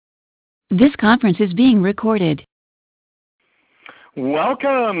This conference is being recorded.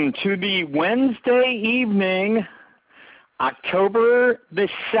 Welcome to the Wednesday evening, October the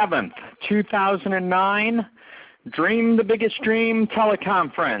 7th, 2009, Dream the Biggest Dream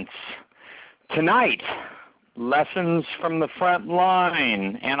teleconference. Tonight, lessons from the front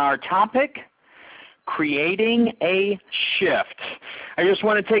line, and our topic, creating a shift. I just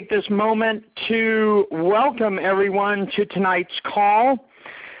want to take this moment to welcome everyone to tonight's call.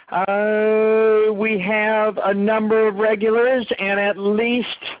 We have a number of regulars and at least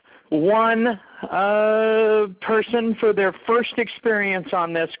one person for their first experience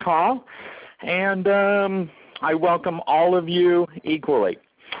on this call, and I welcome all of you equally.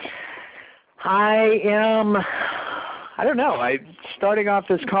 Starting off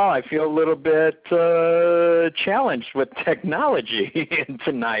this call, I feel a little bit challenged with technology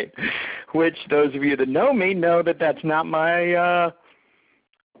tonight, which those of you that know me know that that's not my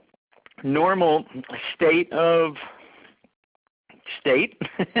normal state. Oh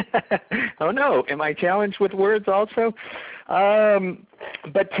no, am I challenged with words also?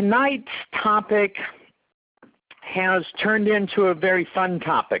 But tonight's topic has turned into a very fun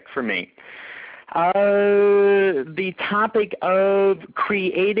topic for me. The topic of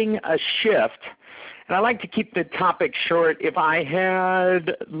creating a shift. And I like to keep the topic short. If I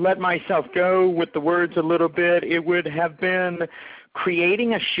had let myself go with the words a little bit, it would have been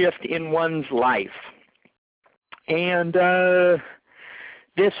creating a shift in one's life. And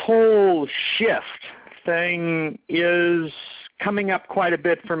this whole shift thing is coming up quite a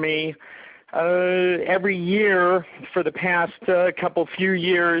bit for me. Every year for the past few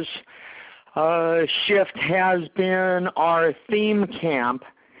years, shift has been our theme camp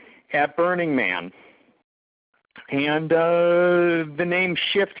at Burning Man. And the name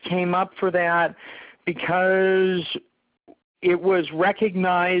shift came up for that because it was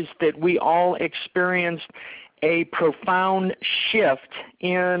recognized that we all experienced a profound shift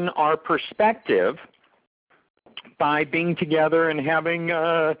in our perspective by being together and having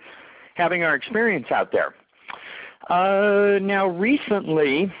our experience out there. Now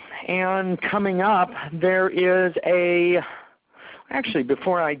recently and coming up, there is actually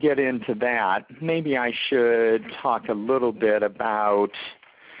before I get into that, maybe I should talk a little bit about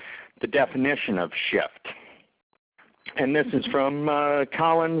the definition of shift. And this is from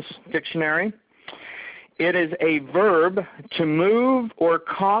Collins Dictionary. It is a verb to move or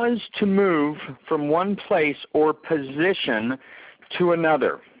cause to move from one place or position to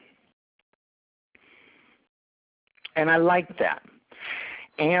another. And I like that.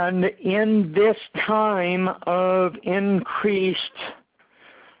 And in this time of increased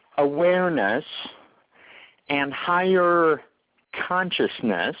awareness and higher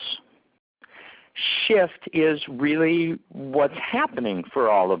consciousness, shift is really what's happening for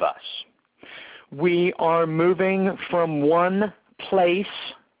all of us. We are moving from one place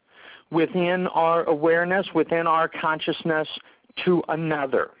within our awareness, within our consciousness, to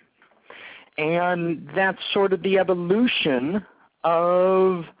another. And that's sort of the evolution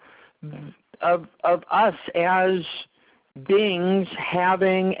of us as beings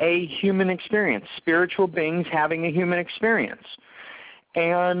having a human experience, spiritual beings having a human experience.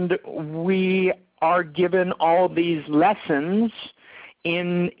 And we are given all these lessons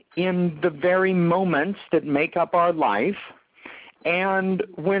in the very moments that make up our life. And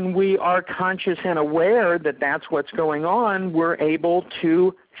when we are conscious and aware that that's what's going on, we're able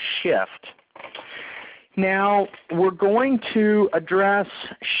to shift. Now, we're going to address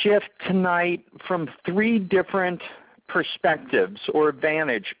shift tonight from three different perspectives or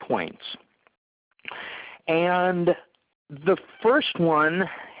vantage points. And the first one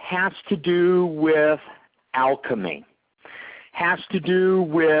has to do with alchemy, has to do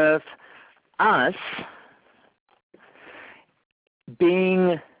with us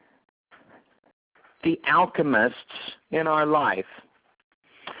being the alchemists in our life.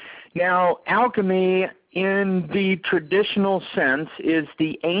 Now, alchemy in the traditional sense is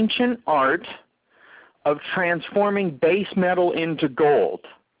the ancient art of transforming base metal into gold,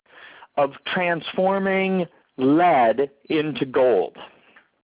 of transforming lead into gold.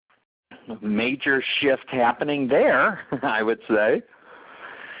 A major shift happening there, I would say.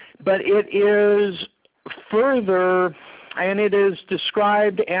 But it is further, and it is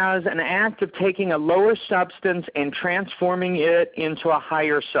described as an act of taking a lower substance and transforming it into a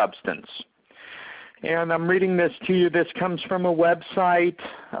higher substance. And I'm reading this to you. This comes from a website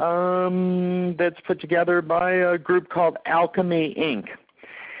that's put together by a group called Alchemy Inc.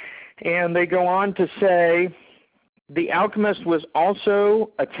 And they go on to say, the alchemist was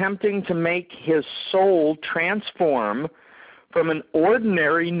also attempting to make his soul transform from an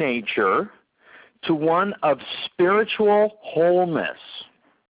ordinary nature to one of spiritual wholeness.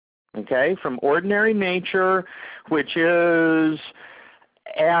 Okay, from ordinary nature, which is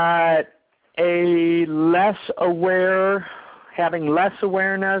at a less aware, having less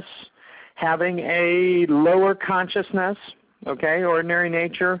awareness, having a lower consciousness, okay, ordinary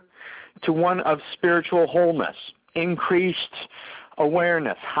nature, to one of spiritual wholeness, increased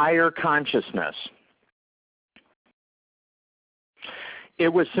awareness, higher consciousness. It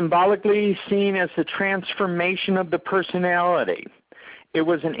was symbolically seen as the transformation of the personality. It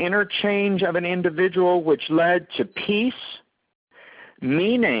was an interchange of an individual which led to peace,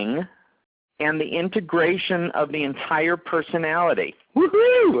 meaning, and the integration of the entire personality.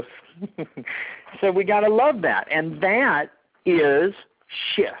 Woohoo! So we got to love that. And that is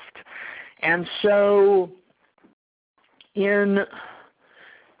shift. And so in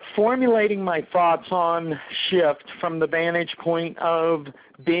formulating my thoughts on shift from the vantage point of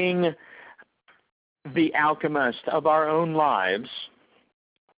being the alchemist of our own lives,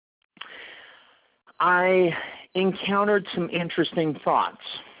 I encountered some interesting thoughts.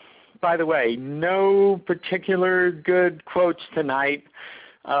 By the way, no particular good quotes tonight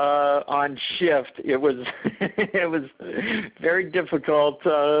on shift. It was it was very difficult.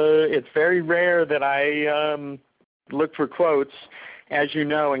 It's very rare that I look for quotes, as you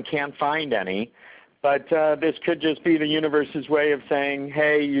know, and can't find any. But this could just be the universe's way of saying,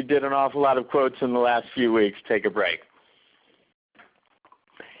 hey, you did an awful lot of quotes in the last few weeks. Take a break.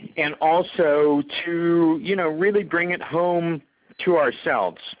 And also to, really bring it home to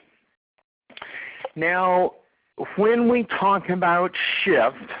ourselves. Now, when we talk about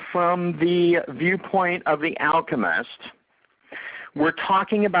shift from the viewpoint of the alchemist, we're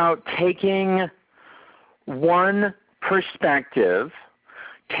talking about taking one perspective,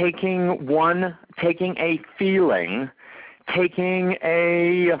 taking a feeling, taking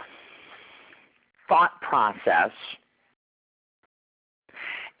a thought process,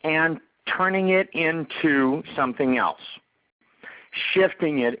 and turning it into something else,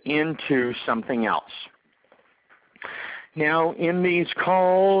 shifting it into something else. Now, in these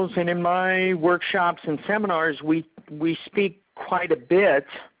calls and in my workshops and seminars, we speak quite a bit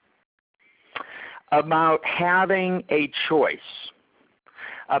about having a choice,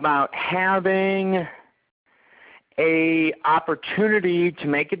 about having an opportunity to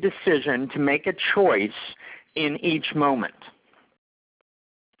make a decision, to make a choice in each moment.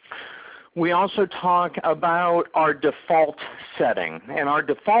 We also talk about our default setting, and our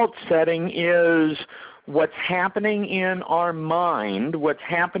default setting is what's happening in our mind, what's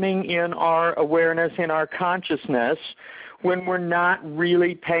happening in our awareness, in our consciousness, when we're not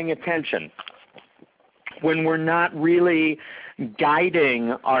really paying attention, when we're not really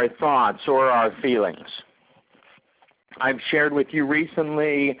guiding our thoughts or our feelings. I've shared with you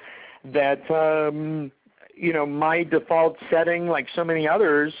recently that, my default setting, like so many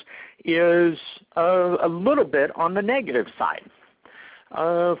others, is a little bit on the negative side.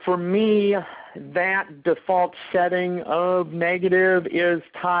 For me, that default setting of negative is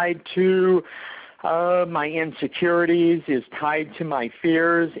tied to my insecurities, is tied to my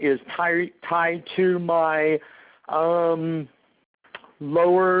fears, is tied to my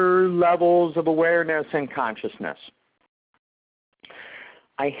lower levels of awareness and consciousness.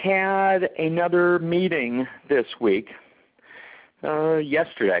 I had another meeting this week,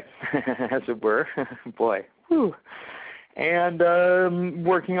 yesterday, as it were. Boy, whew. And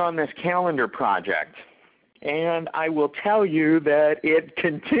working on this calendar project. And I will tell you that it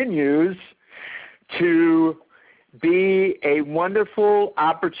continues to be a wonderful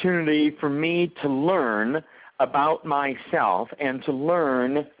opportunity for me to learn about myself and to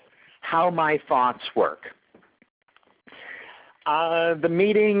learn how my thoughts work. The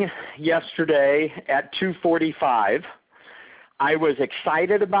meeting yesterday at 2:45, I was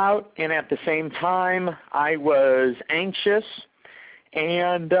excited about, and at the same time, I was anxious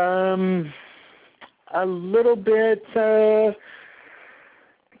and a little bit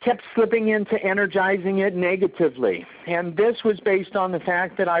kept slipping into energizing it negatively. And this was based on the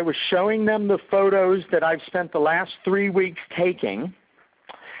fact that I was showing them the photos that I've spent the last 3 weeks taking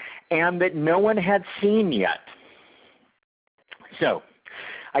and that no one had seen yet. So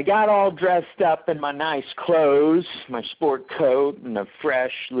I got all dressed up in my nice clothes, my sport coat and a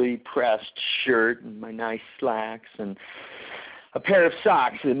freshly pressed shirt and my nice slacks and a pair of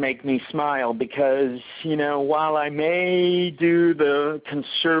socks that make me smile because, while I may do the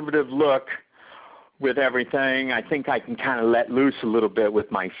conservative look with everything, I think I can kind of let loose a little bit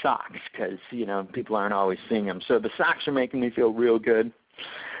with my socks because, people aren't always seeing them. So the socks are making me feel real good.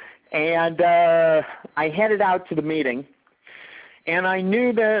 And I headed out to the meeting. And I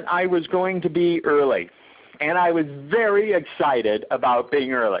knew that I was going to be early. And I was very excited about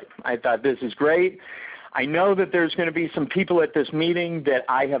being early. I thought, this is great. I know that there's going to be some people at this meeting that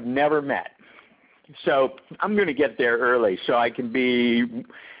I have never met. So I'm going to get there early so I can be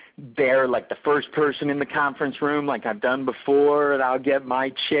there like the first person in the conference room like I've done before, and I'll get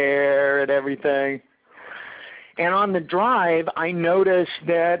my chair and everything. And on the drive, I noticed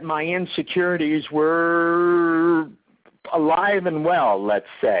that my insecurities were alive and well, let's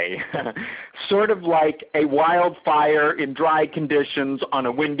say, sort of like a wildfire in dry conditions on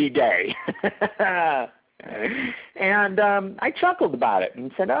a windy day. And I chuckled about it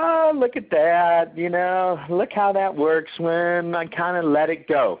and said, oh, look at that, you know, look how that works when I kind of let it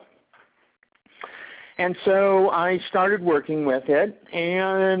go. And so I started working with it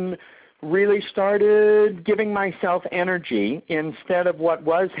and really started giving myself energy instead of what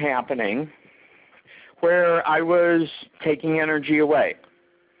was happening, where I was taking energy away.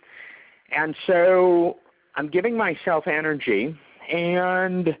 And so I'm giving myself energy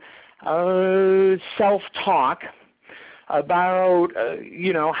and self-talk about,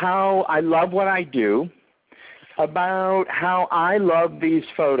 you know, how I love what I do, about how I love these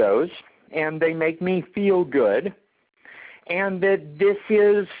photos, and they make me feel good, and that this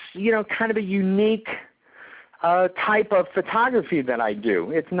is, you know, kind of a unique type of photography that I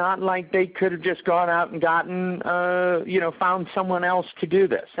do. It's not like they could have just gone out and gotten, you know, found someone else to do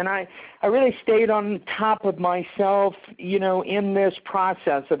this. And I really stayed on top of myself, you know, in this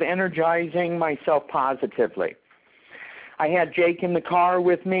process of energizing myself positively. I had Jake in the car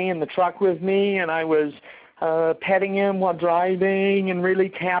with me, in the truck with me, and I was petting him while driving and really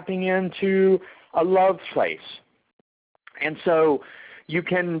tapping into a love place. And so you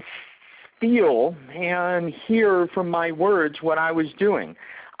can feel and hear from my words what I was doing.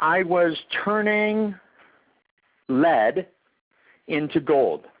 I was turning lead into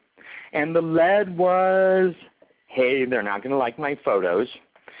gold. And the lead was, hey, they're not going to like my photos.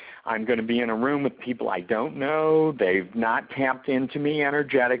 I'm going to be in a room with people I don't know. They've not tapped into me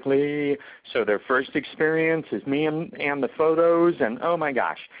energetically. So their first experience is me and the photos, and oh my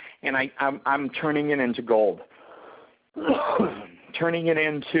gosh. And I'm turning it into gold. Turning it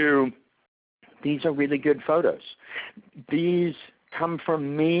into, these are really good photos. These come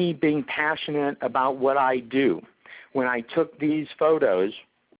from me being passionate about what I do. When I took these photos,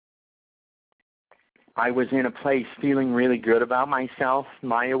 I was in a place feeling really good about myself.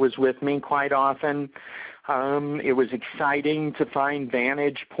 Maya was with me quite often. It was exciting to find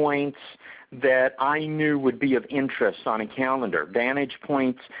vantage points that I knew would be of interest on a calendar, vantage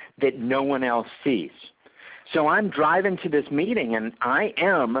points that no one else sees. So I'm driving to this meeting, and I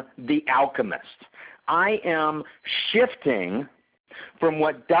am the alchemist. I am shifting from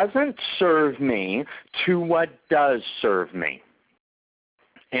what doesn't serve me to what does serve me.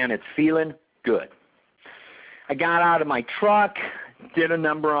 And it's feeling good. I got out of my truck, did a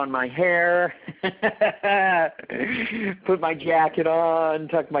number on my hair, put my jacket on,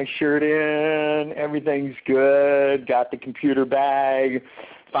 tucked my shirt in, everything's good, got the computer bag,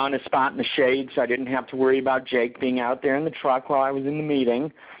 found a spot in the shade so I didn't have to worry about Jake being out there in the truck while I was in the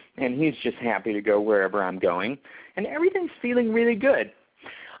meeting, and he's just happy to go wherever I'm going, and everything's feeling really good.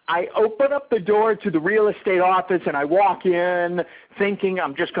 I open up the door to the real estate office, and I walk in thinking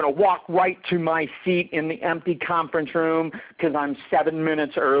I'm just going to walk right to my seat in the empty conference room because I'm 7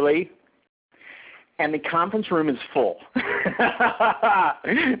 minutes early. And the conference room is full.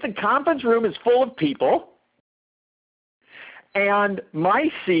 The conference room is full of people, and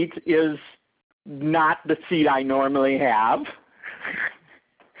my seat is not the seat I normally have.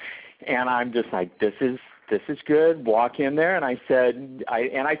 And I'm just like, this is good. Walk in there, and I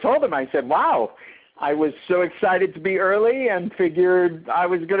told them, I said, wow, I was so excited to be early and figured I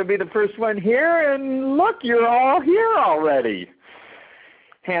was going to be the first one here, and look, you're all here already.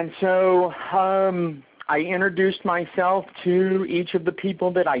 And so I introduced myself to each of the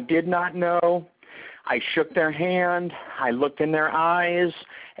people that I did not know. I shook their hand. I looked in their eyes.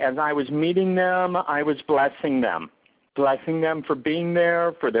 As I was meeting them, I was blessing them for being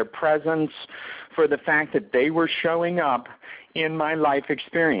there, for their presence, for the fact that they were showing up in my life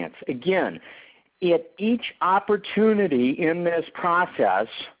experience. Again, at each opportunity in this process,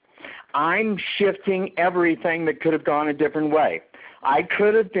 I'm shifting everything that could have gone a different way. I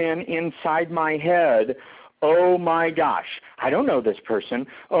could have been inside my head, oh my gosh, I don't know this person.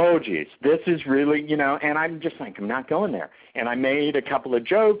 Oh geez, this is really, and I'm just like, I'm not going there. And I made a couple of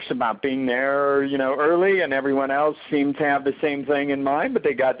jokes about being there, early, and everyone else seemed to have the same thing in mind, but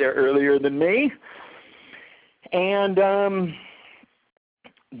they got there earlier than me. And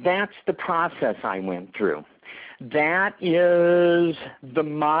that's the process I went through. That is the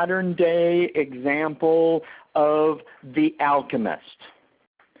modern day example of the alchemist,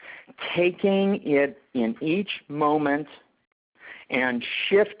 taking it in each moment and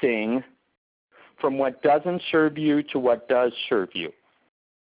shifting from what doesn't serve you to what does serve you.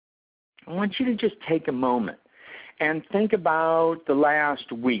 I want you to just take a moment and think about the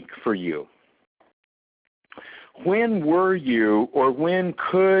last week for you. When were you, or when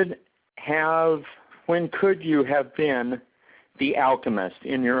could you have been the alchemist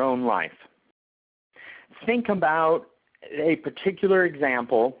in your own life? Think about a particular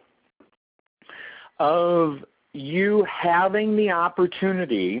example of you having the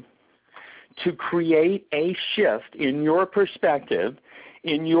opportunity to create a shift in your perspective,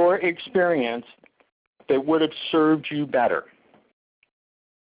 in your experience, that would have served you better.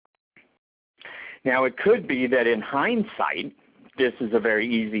 Now, it could be that in hindsight, this is a very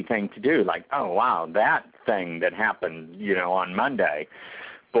easy thing to do. Like, oh, wow, that thing that happened, on Monday,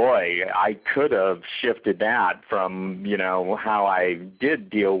 boy, I could have shifted that from, how I did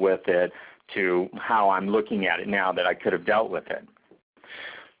deal with it to how I'm looking at it now that I could have dealt with it.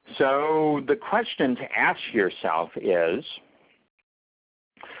 So the question to ask yourself is,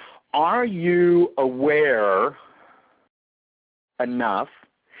 are you aware enough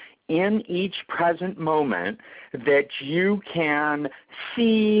in each present moment that you can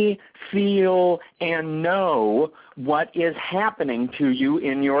see, feel, and know what is happening to you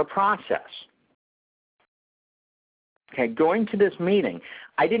in your process? Okay, going to this meeting,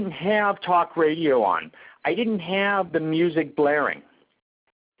 I didn't have talk radio on. I didn't have the music blaring.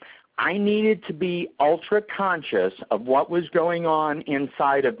 I needed to be ultra conscious of what was going on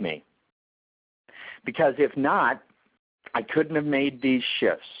inside of me. Because if not, I couldn't have made these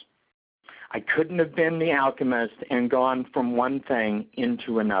shifts. I couldn't have been the alchemist and gone from one thing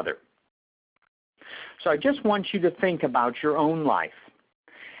into another. So I just want you to think about your own life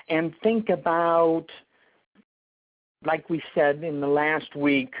and think about, like we said in the last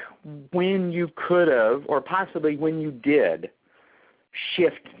week, when you could have, or possibly when you did,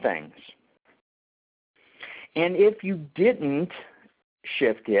 shift things. And if you didn't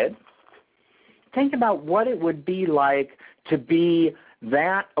shift it, think about what it would be like to be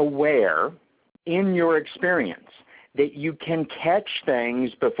that aware in your experience that you can catch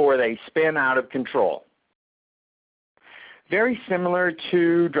things before they spin out of control. Very similar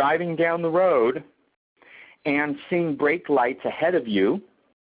to driving down the road and seeing brake lights ahead of you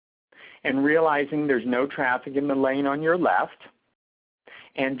and realizing there's no traffic in the lane on your left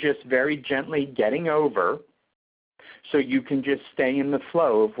and just very gently getting over so you can just stay in the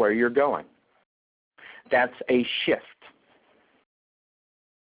flow of where you're going. That's a shift.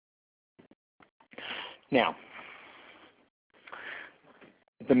 Now,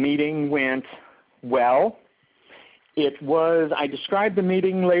 the meeting went well. I described the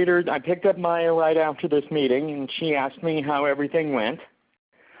meeting later. I picked up Maya right after this meeting, and she asked me how everything went.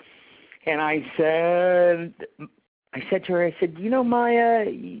 And I said to her, Maya,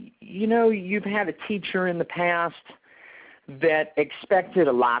 you've had a teacher in the past that expected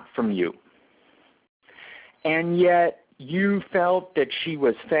a lot from you. And yet you felt that she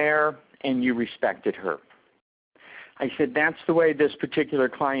was fair and you respected her. I said, that's the way this particular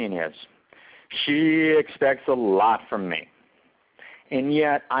client is. She expects a lot from me. And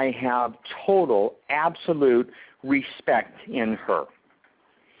yet I have total, absolute respect in her.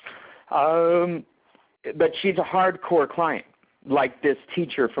 But she's a hardcore client, like this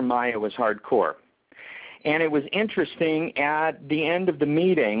teacher from Maya was hardcore. And it was interesting, at the end of the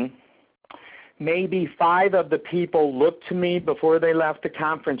meeting, maybe 5 of the people looked to me before they left the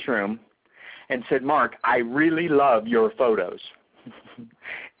conference room and said, Mark, I really love your photos.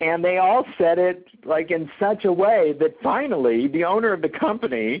 And they all said it like in such a way that finally the owner of the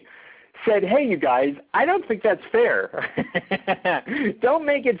company said, hey, you guys, I don't think that's fair. Don't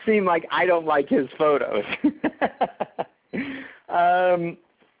make it seem like I don't like his photos.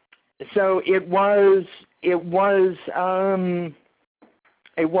 So it was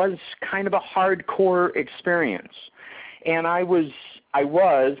kind of a hardcore experience. And I was,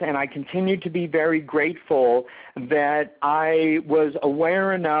 and I continue to be very grateful that I was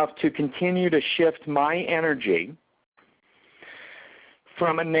aware enough to continue to shift my energy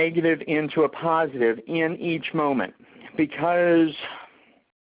from a negative into a positive in each moment. Because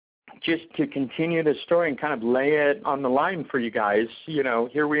just to continue the story and kind of lay it on the line for you guys,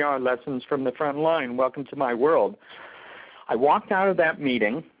 here we are, lessons from the front line. Welcome to my world. I walked out of that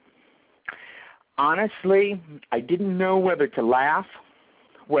meeting. Honestly, I didn't know whether to laugh,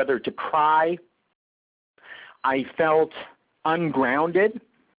 whether to cry. I felt ungrounded.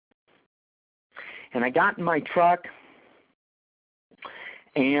 And I got in my truck,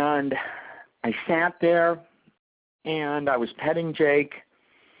 and I sat there, and I was petting Jake,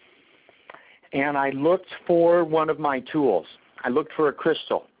 and I looked for one of my tools. I looked for a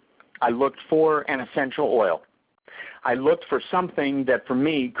crystal. I looked for an essential oil. I looked for something that, for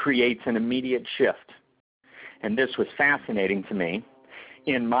me, creates an immediate shift. And this was fascinating to me.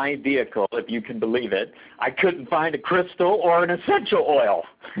 In my vehicle, if you can believe it, I couldn't find a crystal or an essential oil.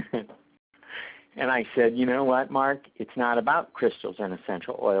 And I said, you know what, Mark? It's not about crystals and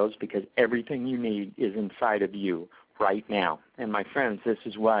essential oils, because everything you need is inside of you right now. And my friends, this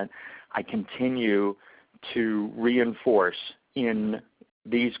is what I continue to reinforce in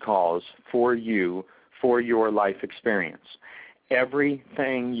these calls for you, for your life experience.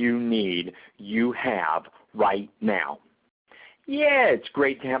 Everything you need, you have right now. Yeah, it's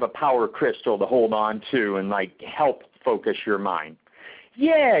great to have a power crystal to hold on to and help focus your mind.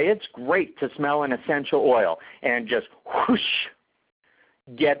 Yeah, it's great to smell an essential oil and just whoosh,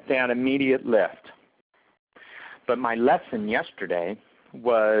 get that immediate lift. But my lesson yesterday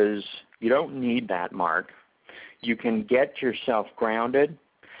was you don't need that, Mark. You can get yourself grounded.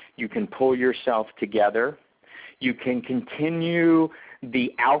 You can pull yourself together. You can continue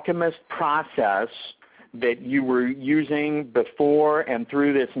the alchemist process that you were using before and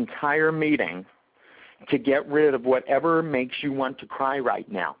through this entire meeting to get rid of whatever makes you want to cry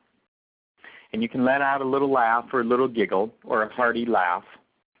right now. And you can let out a little laugh or a little giggle or a hearty laugh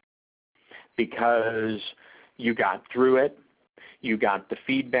because you got through it. You got the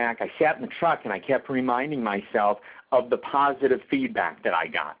feedback. I sat in the truck and I kept reminding myself of the positive feedback that I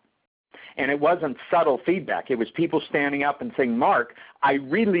got. And it wasn't subtle feedback. It was people standing up and saying, Mark, I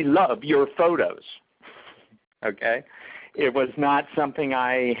really love your photos. Okay? It was not something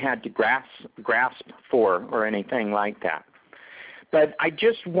I had to grasp for or anything like that. But I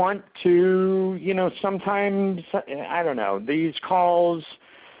just want to, sometimes, I don't know, these calls,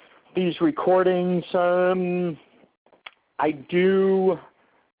 these recordings, I do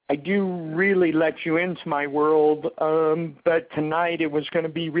really let you into my world, but tonight it was going to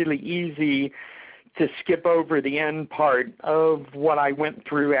be really easy to skip over the end part of what I went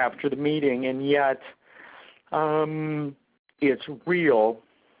through after the meeting, and yet it's real.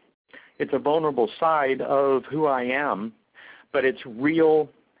 It's a vulnerable side of who I am, but it's real,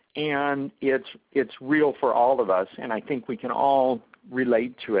 and it's real for all of us, and I think we can all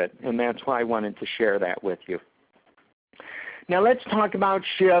relate to it, and that's why I wanted to share that with you. Now let's talk about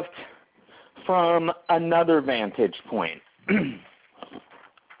shift from another vantage point.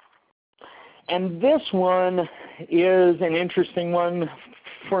 And this one is an interesting one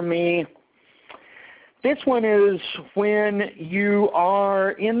for me. This one is when you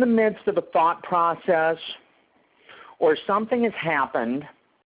are in the midst of a thought process or something has happened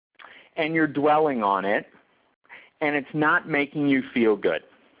and you're dwelling on it and it's not making you feel good.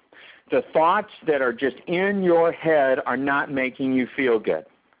 The thoughts that are just in your head are not making you feel good.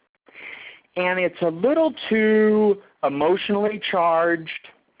 And it's a little too emotionally charged.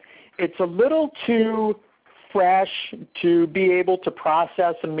 It's a little too fresh to be able to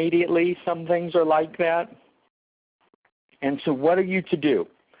process immediately. Some things are like that. And so what are you to do?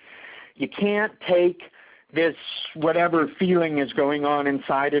 You can't take this whatever feeling is going on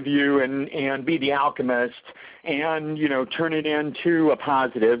inside of you and be the alchemist and, turn it into a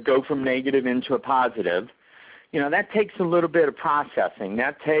positive, go from negative into a positive. That takes a little bit of processing.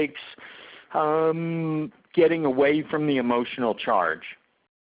 That takes getting away from the emotional charge.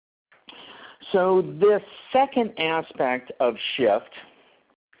 So this second aspect of shift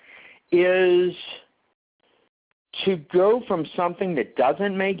is to go from something that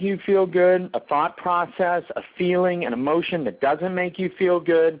doesn't make you feel good, a thought process, a feeling, an emotion that doesn't make you feel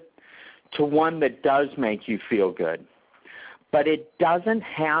good, to one that does make you feel good. But it doesn't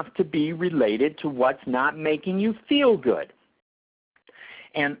have to be related to what's not making you feel good.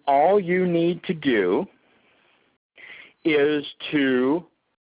 And all you need to do is to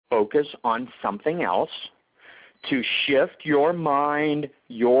focus on something else, to shift your mind,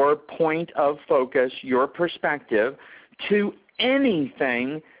 your point of focus, your perspective to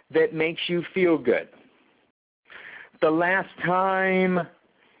anything that makes you feel good. The last time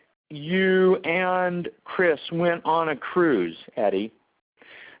you and Chris went on a cruise, Eddie,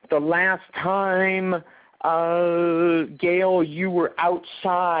 the last time, Gail, you were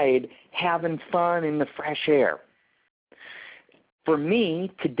outside having fun in the fresh air. For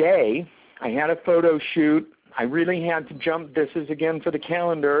me, today, I had a photo shoot. I really had to jump. This is again for the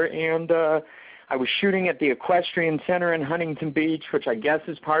calendar, and I was shooting at the Equestrian Center in Huntington Beach, which I guess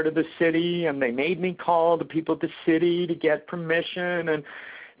is part of the city, and they made me call the people at the city to get permission, and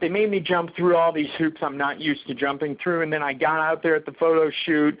They made me jump through all these hoops I'm not used to jumping through, and then I got out there at the photo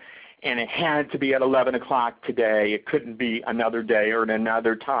shoot, and it had to be at 11 o'clock today. It couldn't be another day or at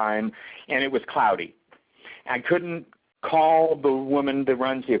another time, and it was cloudy. I couldn't call the woman that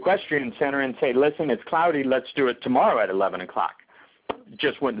runs the equestrian center and say, listen, it's cloudy, let's do it tomorrow at 11 o'clock. It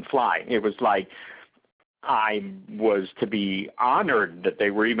just wouldn't fly. It was like I was to be honored that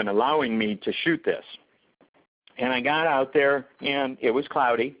they were even allowing me to shoot this. And I got out there, and it was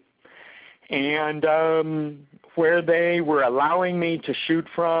cloudy. And where they were allowing me to shoot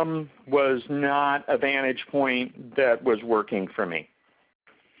from was not a vantage point that was working for me.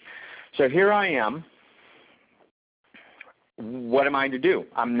 So here I am. What am I to do?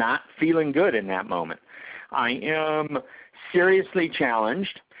 I'm not feeling good in that moment. I am seriously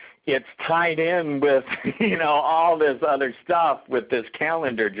challenged. It's tied in with, all this other stuff with this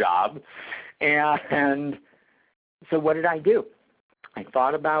calendar job. And so what did I do? I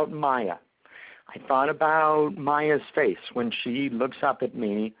thought about Maya. I thought about Maya's face when she looks up at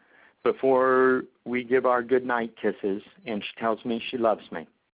me before we give our goodnight kisses and she tells me she loves me.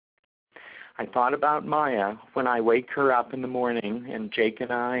 I thought about Maya when I wake her up in the morning and Jake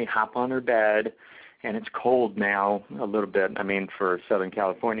and I hop on her bed, and it's cold now a little bit, for Southern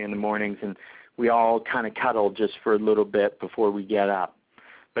California in the mornings, and we all kind of cuddle just for a little bit before we get up.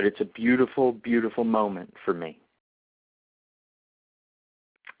 But it's a beautiful, beautiful moment for me.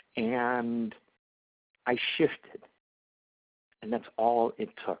 And I shifted, and that's all it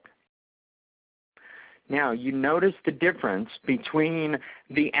took. Now, you notice the difference between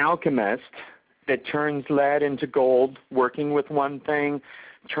the alchemist that turns lead into gold, working with one thing,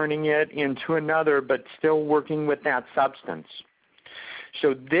 turning it into another, but still working with that substance.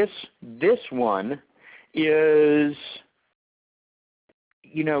 So this one is,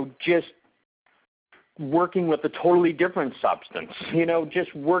 just working with a totally different substance,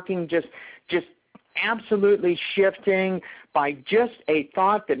 just working, just absolutely shifting by just a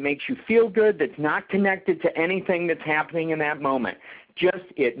thought that makes you feel good, that's not connected to anything that's happening in that moment. Just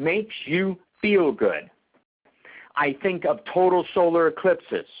it makes you feel good. I think of total solar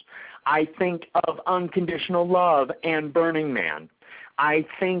eclipses. I think of Unconditional Love and Burning Man. I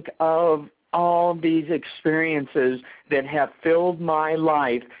think of all these experiences that have filled my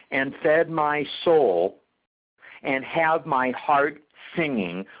life and fed my soul and have my heart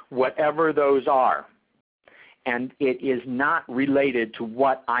singing, whatever those are. And it is not related to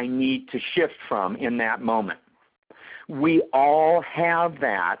what I need to shift from in that moment. We all have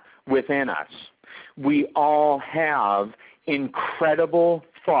that within us. We all have incredible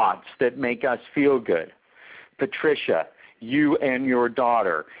thoughts that make us feel good. Patricia, you and your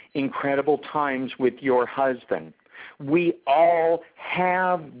daughter, incredible times with your husband. We all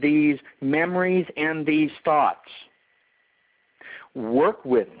have these memories and these thoughts. Work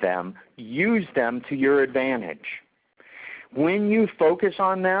with them, use them to your advantage. When you focus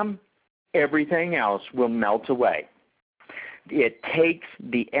on them, everything else will melt away. It takes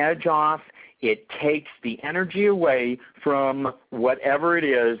the edge off. It takes the energy away from whatever it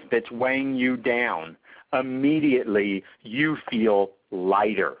is that's weighing you down. Immediately, you feel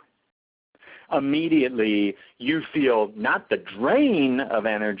lighter. Immediately, you feel not the drain of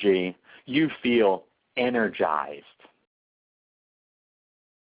energy, you feel energized.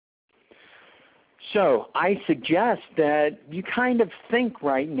 So I suggest that you kind of think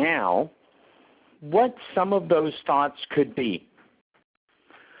right now what some of those thoughts could be.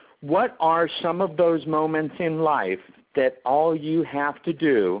 What are some of those moments in life that all you have to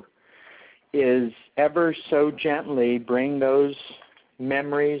do is ever so gently bring those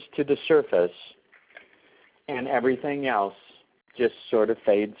memories to the surface and everything else just sort of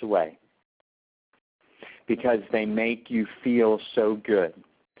fades away because they make you feel so good.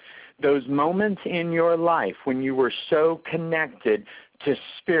 Those moments in your life when you were so connected to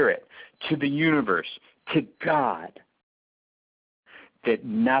Spirit, to the universe, to God, that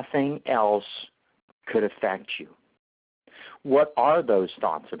nothing else could affect you. What are those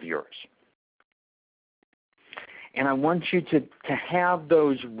thoughts of yours? And I want you to have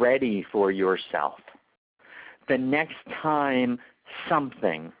those ready for yourself. The next time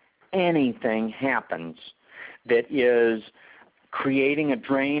something, anything happens that is creating a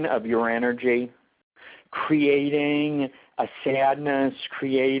drain of your energy, creating a sadness,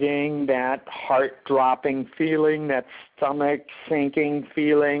 creating that heart-dropping feeling, that stomach-sinking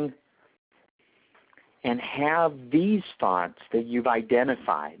feeling, and have these thoughts that you've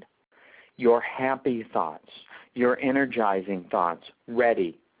identified, your happy thoughts, your energizing thoughts,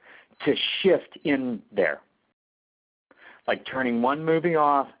 ready to shift in there. Like turning one movie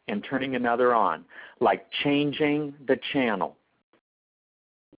off and turning another on, like changing the channel.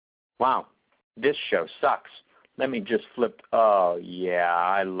 wow, this show sucks. Let me just flip. Oh, yeah,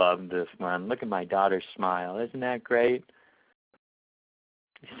 I love this one. Look at my daughter's smile. Isn't that great?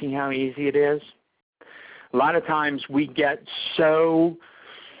 See how easy it is? A lot of times we get so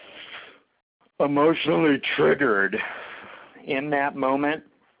emotionally triggered in that moment,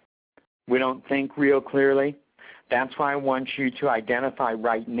 we don't think real clearly. That's why I want you to identify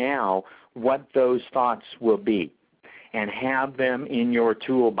right now what those thoughts will be and have them in your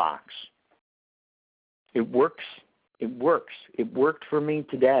toolbox. It works. It works. It worked for me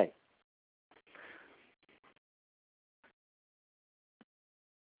today.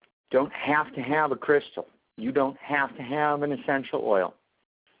 Don't have to have a crystal. You don't have to have an essential oil.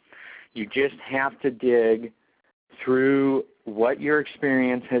 You just have to dig through what your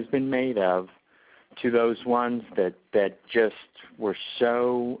experience has been made of to those ones that just were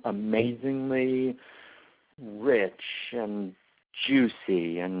so amazingly rich and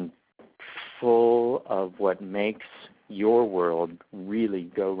juicy and full of what makes your world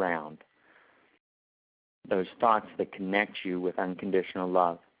really go round. Those thoughts that connect you with unconditional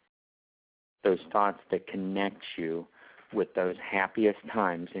love. Those thoughts that connect you with those happiest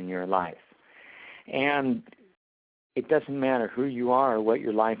times in your life. And it doesn't matter who you are or what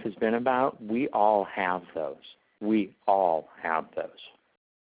your life has been about, we all have those. We all have those.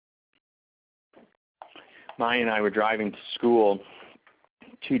 Maya and I were driving to school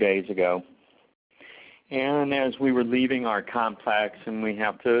 2 days ago, and as we were leaving our complex and we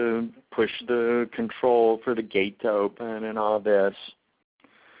have to push the control for the gate to open and all this,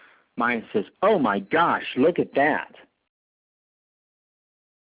 Maya says, "Oh my gosh, look at that."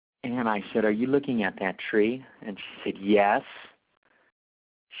 And I said, "Are you looking at that tree?" And she said, "Yes."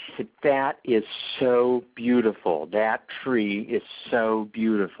 She said, "That is so beautiful. That tree is so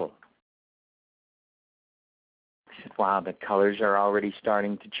beautiful." I said, "Wow, the colors are already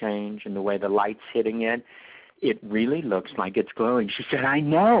starting to change, and the way the light's hitting it, it really looks like it's glowing." She said, I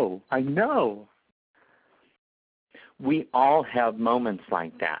know. We all have moments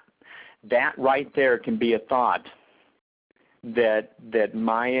like that. That right there can be a thought that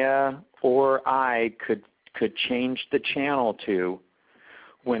Maya or I could change the channel to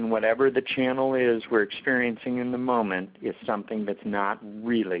when whatever the channel is we're experiencing in the moment is something that's not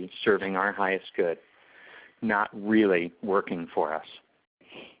really serving our highest good, not really working for us.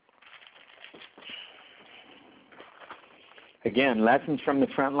 Again, lessons from the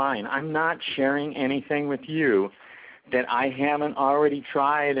front line. I'm not sharing anything with you that I haven't already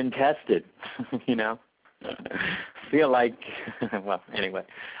tried and tested, you know. Feel like, well, anyway,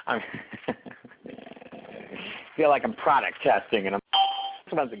 I feel like I'm product testing, and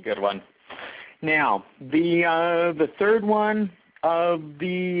that's a good one. Now, the third one of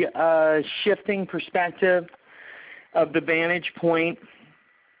the shifting perspective of the vantage point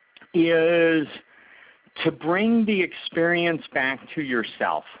is to bring the experience back to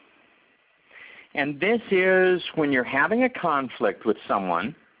yourself. And this is when you're having a conflict with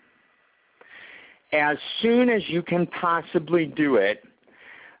someone, as soon as you can possibly do it,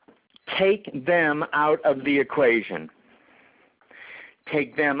 take them out of the equation.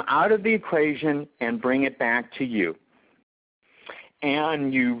 Take them out of the equation and bring it back to you.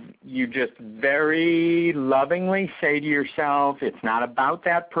 And you just very lovingly say to yourself, it's not about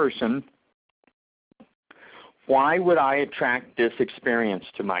that person. Why would I attract this experience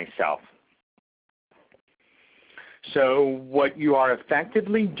to myself? So what you are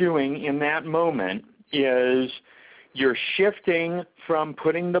effectively doing in that moment is you're shifting from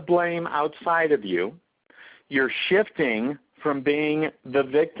putting the blame outside of you. You're shifting from being the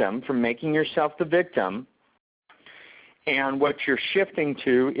victim, from making yourself the victim, and what you're shifting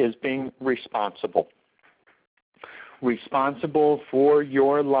to is being responsible. Responsible for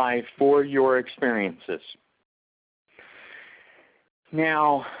your life, for your experiences.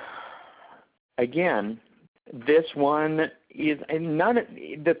 Now, again, this one is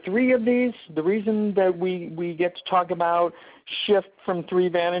the three of these. The reason that we get to talk about shift from three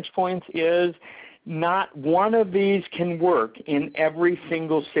vantage points is not one of these can work in every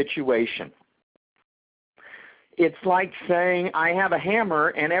single situation. It's like saying I have a hammer,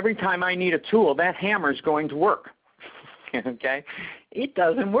 and every time I need a tool, that hammer is going to work. Okay? It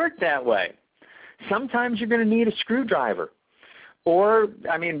doesn't work that way. Sometimes you're going to need a screwdriver. Or,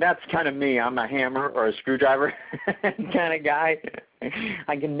 I mean, that's kind of me. I'm a hammer or a screwdriver kind of guy.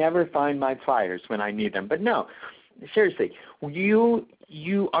 I can never find my pliers when I need them. But no, seriously,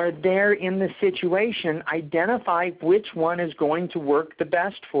 you are there in the situation. Identify which one is going to work the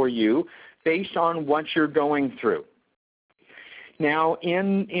best for you based on what you're going through. Now,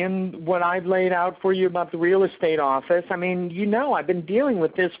 in what I've laid out for you about the real estate office, I mean, you know, I've been dealing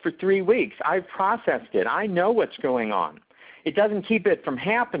with this for 3 weeks. I've processed it. I know what's going on. It doesn't keep it from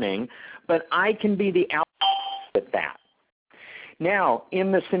happening, but I can be the outlet with that. Now,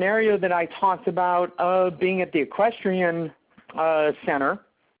 in the scenario that I talked about of being at the equestrian center,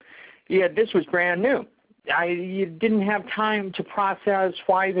 yeah, this was brand new. You didn't have time to process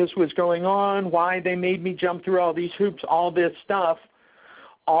why this was going on, why they made me jump through all these hoops, all this stuff.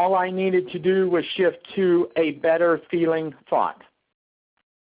 All I needed to do was shift to a better feeling thought.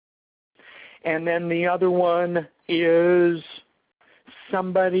 And then the other one is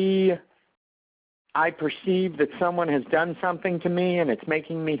somebody, I perceive that someone has done something to me and it's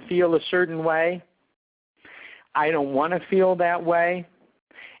making me feel a certain way. I don't want to feel that way.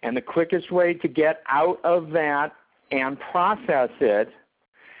 And the quickest way to get out of that and process it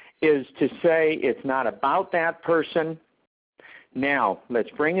is to say it's not about that person. Now, let's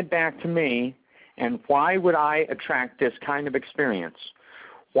bring it back to me, and why would I attract this kind of experience?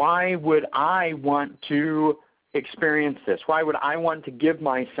 Why would I want to experience this? Why would I want to give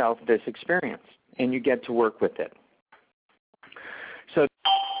myself this experience? And you get to work with it. So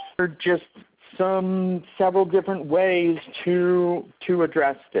there are just several different ways to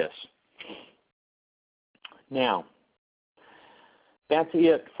address this. Now, that's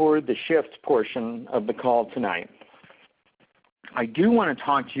it for the shift portion of the call tonight. I do want to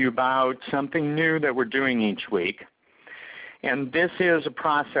talk to you about something new that we're doing each week. And this is a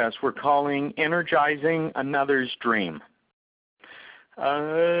process we're calling Energizing Another's Dream.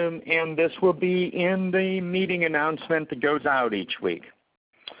 And this will be in the meeting announcement that goes out each week.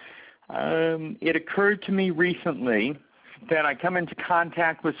 It occurred to me recently that I come into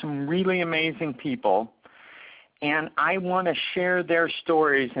contact with some really amazing people, and I want to share their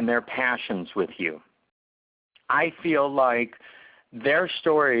stories and their passions with you. I feel like their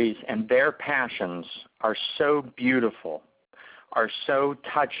stories and their passions are so beautiful, are so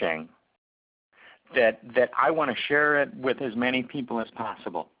touching, that I want to share it with as many people as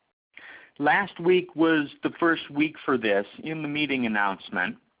possible. Last week was the first week for this in the meeting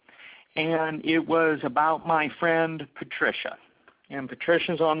announcement. And it was about my friend Patricia. And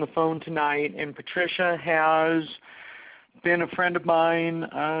Patricia's on the phone tonight, and Patricia has been a friend of mine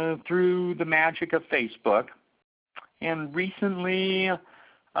through the magic of Facebook. And recently,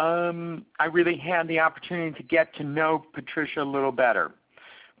 I really had the opportunity to get to know Patricia a little better.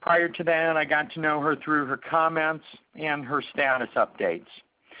 Prior to that, I got to know her through her comments and her status updates.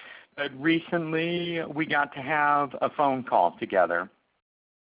 But recently, we got to have a phone call together.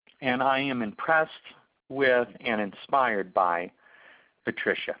 And I am impressed with and inspired by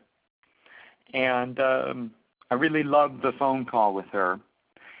Patricia. And I really loved the phone call with her.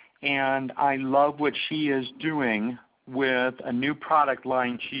 And I love what she is doing with a new product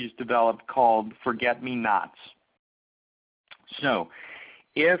line she's developed called Forget Me Nots. So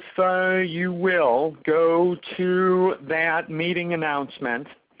if you will, go to that meeting announcement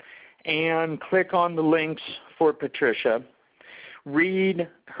and click on the links for Patricia. Read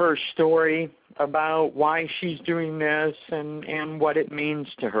her story about why she's doing this and what it means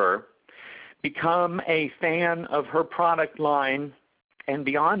to her. Become a fan of her product line, and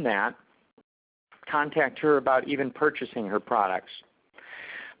beyond that, contact her about even purchasing her products.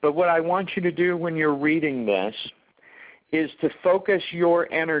 But what I want you to do when you're reading this is to focus your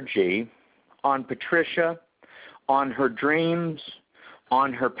energy on Patricia, on her dreams,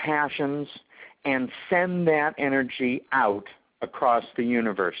 on her passions, and send that energy out across the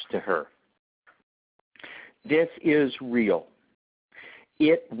universe to her. This is real.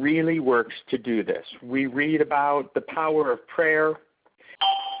 It really works to do this. We read about the power of prayer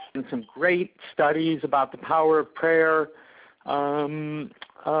and some great studies about the power of prayer. Lynn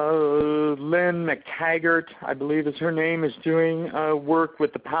McTaggart, I believe is her name, is doing work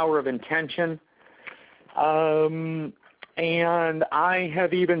with the power of intention. And I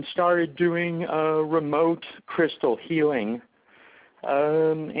have even started doing remote crystal healing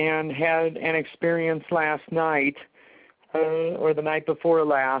and had an experience last night or the night before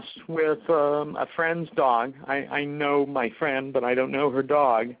last with a friend's dog. I know my friend, but I don't know her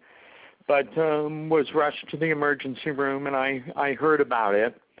dog, but was rushed to the emergency room, and I heard about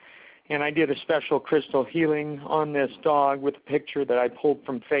it. And I did a special crystal healing on this dog with a picture that I pulled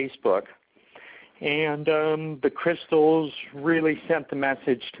from Facebook. And the crystals really sent the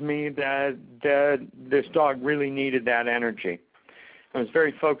message to me that this dog really needed that energy. I was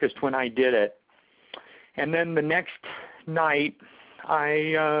very focused when I did it. And then the next night,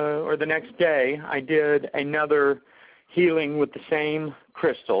 or the next day, I did another healing with the same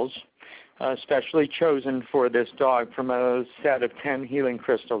crystals. specially chosen for this dog from a set of 10 healing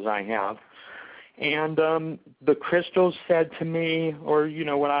crystals I have. And the crystals said to me, or,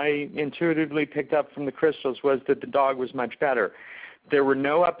 what I intuitively picked up from the crystals was that the dog was much better. There were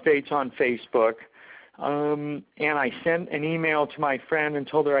no updates on Facebook. And I sent an email to my friend and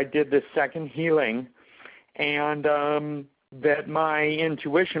told her I did this second healing, and that my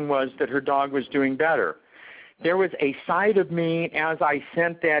intuition was that her dog was doing better. There was a side of me as I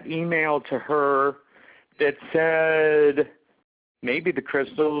sent that email to her that said, maybe the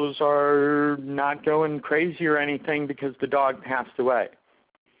crystals are not going crazy or anything because the dog passed away.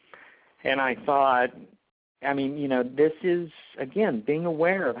 And I thought, this is, again, being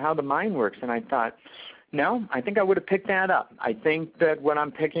aware of how the mind works. And I thought, no, I think I would have picked that up. I think that what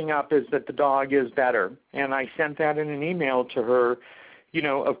I'm picking up is that the dog is better. And I sent that in an email to her,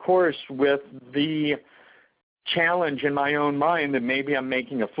 of course, with the challenge in my own mind that maybe I'm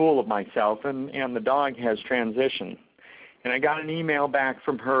making a fool of myself and the dog has transitioned. And I got an email back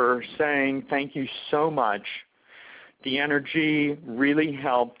from her saying, thank you so much. The energy really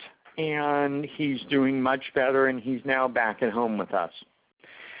helped, and he's doing much better, and he's now back at home with us.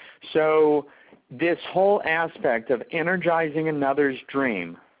 So this whole aspect of energizing another's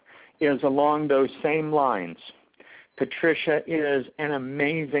dream is along those same lines. Patricia is an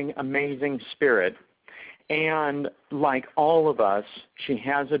amazing, amazing spirit. And like all of us, she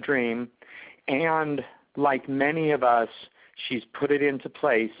has a dream. And like many of us, she's put it into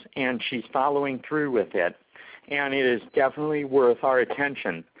place and she's following through with it. And it is definitely worth our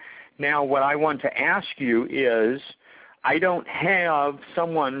attention. Now, what I want to ask you is, I don't have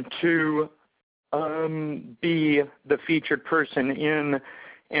someone to be the featured person in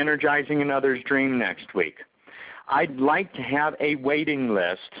Energizing Another's Dream next week. I'd like to have a waiting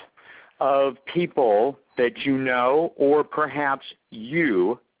list of people that you know, or perhaps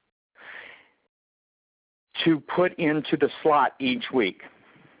you, to put into the slot each week.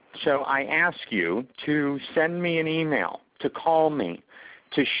 So I ask you to send me an email, to call me,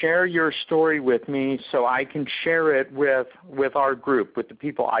 to share your story with me so I can share it with our group, with the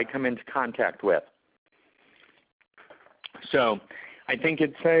people I come into contact with. So I think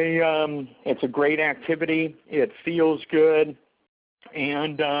it's a great activity. It feels good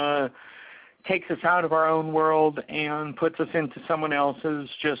and takes us out of our own world and puts us into someone else's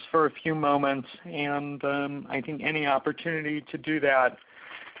just for a few moments. And I think any opportunity to do that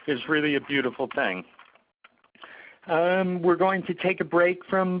is really a beautiful thing. We're going to take a break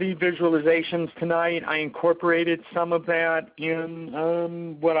from the visualizations tonight. I incorporated some of that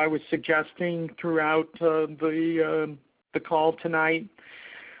in what I was suggesting throughout the call tonight.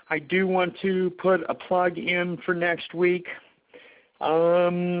 I do want to put a plug in for next week.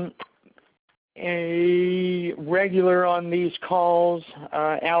 A regular on these calls,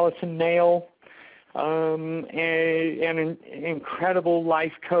 Allison Nail, an incredible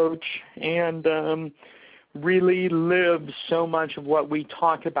life coach, and really lives so much of what we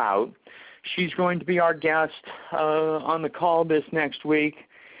talk about. She's going to be our guest on the call this next week,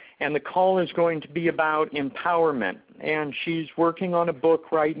 and the call is going to be about empowerment. And she's working on a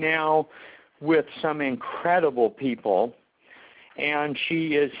book right now with some incredible people, and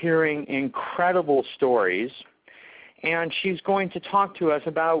she is hearing incredible stories. And she's going to talk to us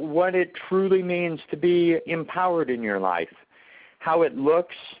about what it truly means to be empowered in your life, how it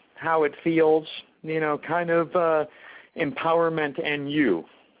looks, how it feels, kind of empowerment and you.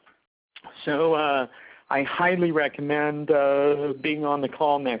 So I highly recommend being on the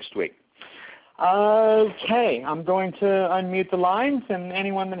call next week. Okay, I'm going to unmute the lines, and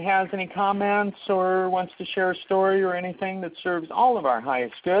anyone that has any comments or wants to share a story or anything that serves all of our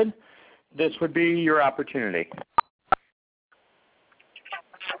highest good, this would be your opportunity.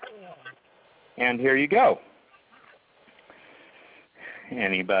 And here you go.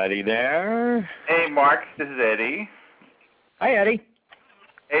 Anybody there? Hey, Mark, this is Eddie. Hi, Eddie.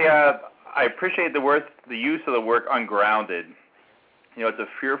 Hey, I appreciate the use of the word ungrounded. It's a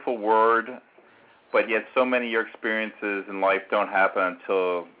fearful word, but yet so many of your experiences in life don't happen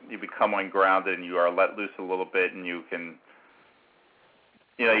until you become ungrounded and you are let loose a little bit, and you can,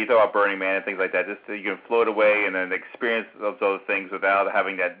 you talk about Burning Man and things like that, just so you can float away and then experience of those things without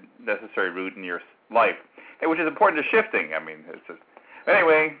having that necessary root in your life, which is important to shifting. It's just,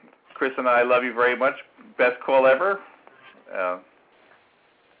 anyway, Chris and I love you very much. Best call ever. I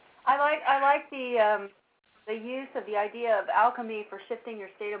like the use of the idea of alchemy for shifting your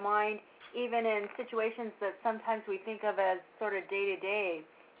state of mind, even in situations that sometimes we think of as sort of day-to-day,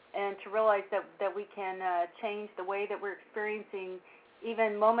 and to realize that we can change the way that we're experiencing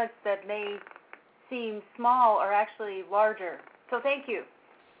even moments that may seem small are actually larger. So thank you.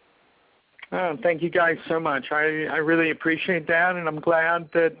 Oh, thank you guys so much. I really appreciate that, and I'm glad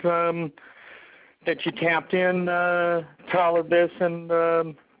that that you tapped in to all of this. And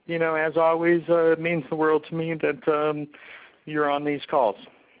as always, it means the world to me that you're on these calls.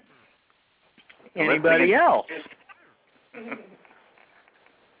 Anybody else?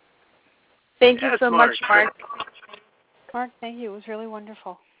 Thank you so much, Mark. Mark, thank you. It was really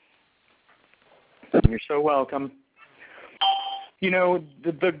wonderful. You're so welcome.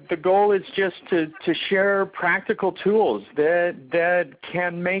 The goal is just to share practical tools that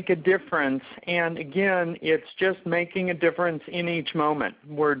can make a difference. And again, it's just making a difference in each moment.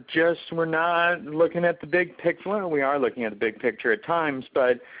 We're not looking at the big picture. Well, we are looking at the big picture at times,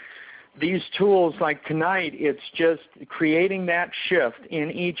 but these tools like tonight, it's just creating that shift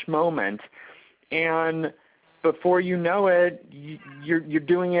in each moment. And before you know it, you're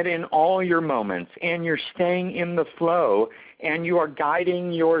doing it in all your moments, and you're staying in the flow, and you are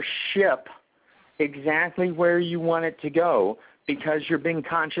guiding your ship exactly where you want it to go because you're being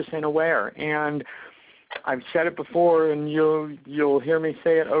conscious and aware. And I've said it before, and you'll hear me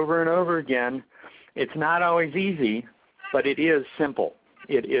say it over and over again. It's not always easy, but it is simple.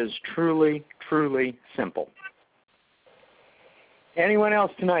 It is truly, truly simple. Anyone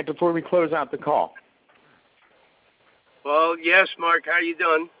else tonight before we close out the call? Well, yes, Mark, how you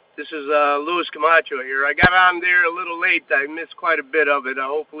doing? This is Luis Camacho here. I got on there a little late. I missed quite a bit of it.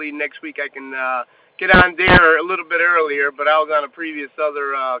 Hopefully next week I can get on there a little bit earlier, but I was on a previous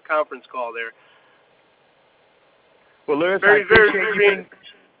other conference call there. Well, Luis, I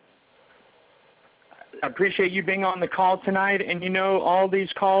appreciate you being on the call tonight. And, all these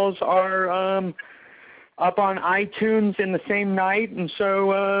calls are up on iTunes in the same night, and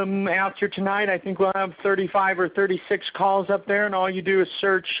so after tonight I think we'll have 35 or 36 calls up there, and all you do is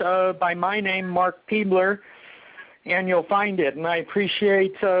search by my name, Mark Peebler, and you'll find it. And I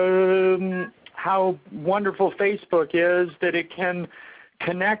appreciate how wonderful Facebook is, that it can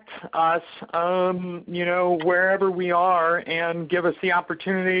connect us, wherever we are, and give us the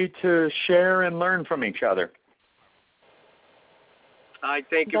opportunity to share and learn from each other. I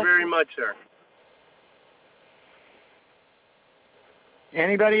thank you very much, sir.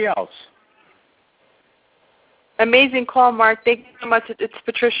 Anybody else? Amazing call, Mark. Thank you so much. It's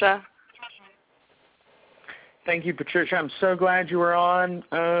Patricia. Thank you, Patricia. I'm so glad you were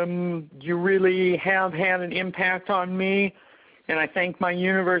on. You really have had an impact on me, and I thank my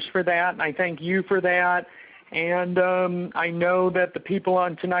universe for that, and I thank you for that. And I know that the people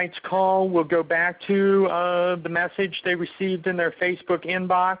on tonight's call will go back to the message they received in their Facebook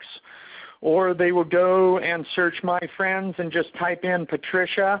inbox, or they will go and search my friends and just type in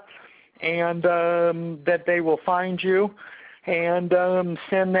Patricia, and that they will find you, and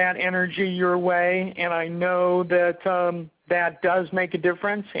send that energy your way. And I know that that does make a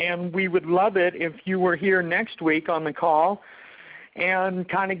difference, and we would love it if you were here next week on the call and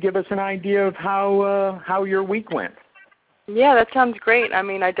kind of give us an idea of how your week went. Yeah, that sounds great. I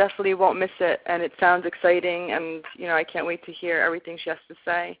mean, I definitely won't miss it, and it sounds exciting, and, I can't wait to hear everything she has to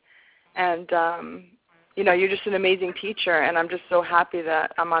say. And, you're just an amazing teacher, and I'm just so happy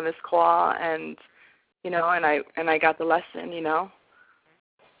that I'm on this call, and, and I got the lesson,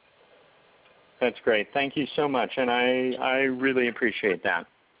 That's great. Thank you so much, and I really appreciate that.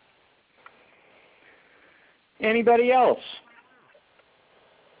 Anybody else?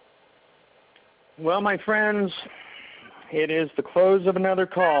 Well, my friends, it is the close of another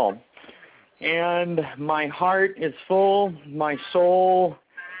call, and my heart is full. My soul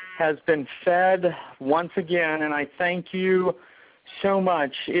has been fed once again, and I thank you so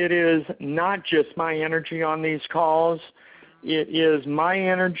much. It is not just my energy on these calls. It is my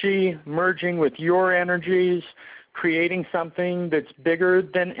energy merging with your energies, creating something that's bigger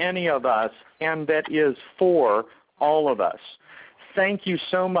than any of us, and that is for all of us. Thank you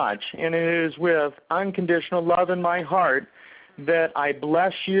so much, and it is with unconditional love in my heart that I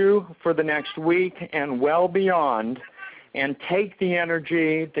bless you for the next week and well beyond. And take the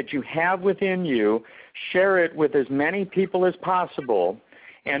energy that you have within you, share it with as many people as possible,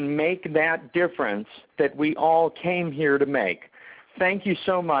 and make that difference that we all came here to make. Thank you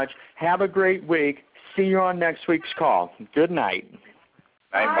so much. Have a great week. See you on next week's call. Good night.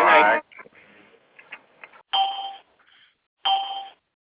 Bye.